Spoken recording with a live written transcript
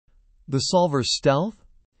The solver's stealth?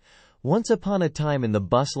 Once upon a time in the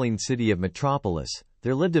bustling city of Metropolis,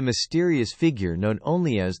 there lived a mysterious figure known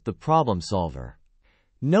only as the problem solver.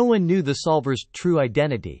 No one knew the solver's true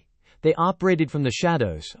identity. They operated from the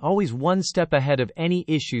shadows, always one step ahead of any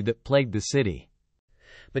issue that plagued the city.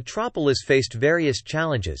 Metropolis faced various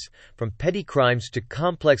challenges, from petty crimes to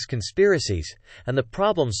complex conspiracies, and the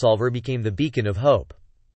problem solver became the beacon of hope.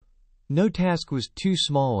 No task was too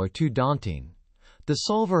small or too daunting. The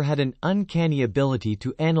solver had an uncanny ability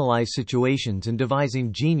to analyze situations and devise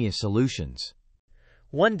ingenious solutions.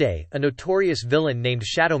 One day, a notorious villain named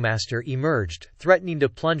Shadowmaster emerged, threatening to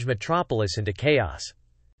plunge Metropolis into chaos.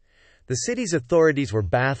 The city's authorities were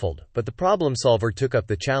baffled, but the problem solver took up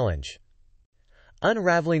the challenge.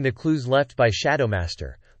 Unraveling the clues left by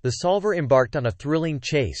Shadowmaster, the solver embarked on a thrilling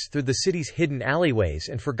chase through the city's hidden alleyways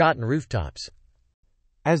and forgotten rooftops.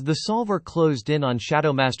 As the solver closed in on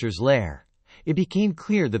Shadowmaster's lair, it became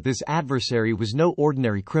clear that this adversary was no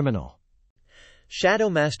ordinary criminal.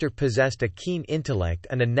 Shadowmaster possessed a keen intellect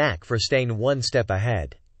and a knack for staying one step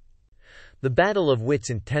ahead. The battle of wits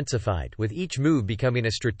intensified, with each move becoming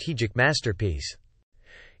a strategic masterpiece.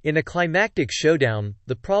 In a climactic showdown,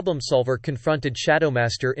 the problem solver confronted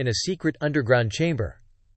Shadowmaster in a secret underground chamber.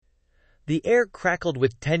 The air crackled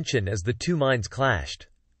with tension as the two minds clashed.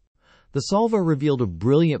 The solver revealed a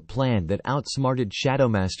brilliant plan that outsmarted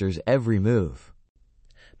Shadowmaster's every move.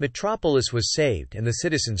 Metropolis was saved and the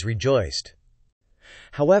citizens rejoiced.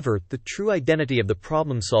 However, the true identity of the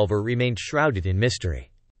problem solver remained shrouded in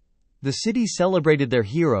mystery. The city celebrated their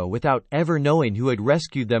hero without ever knowing who had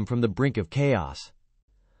rescued them from the brink of chaos.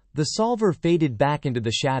 The solver faded back into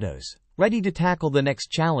the shadows, ready to tackle the next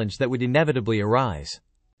challenge that would inevitably arise.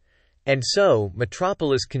 And so,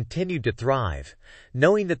 Metropolis continued to thrive,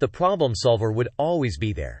 knowing that the problem solver would always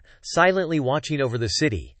be there, silently watching over the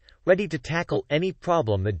city, ready to tackle any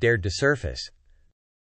problem that dared to surface.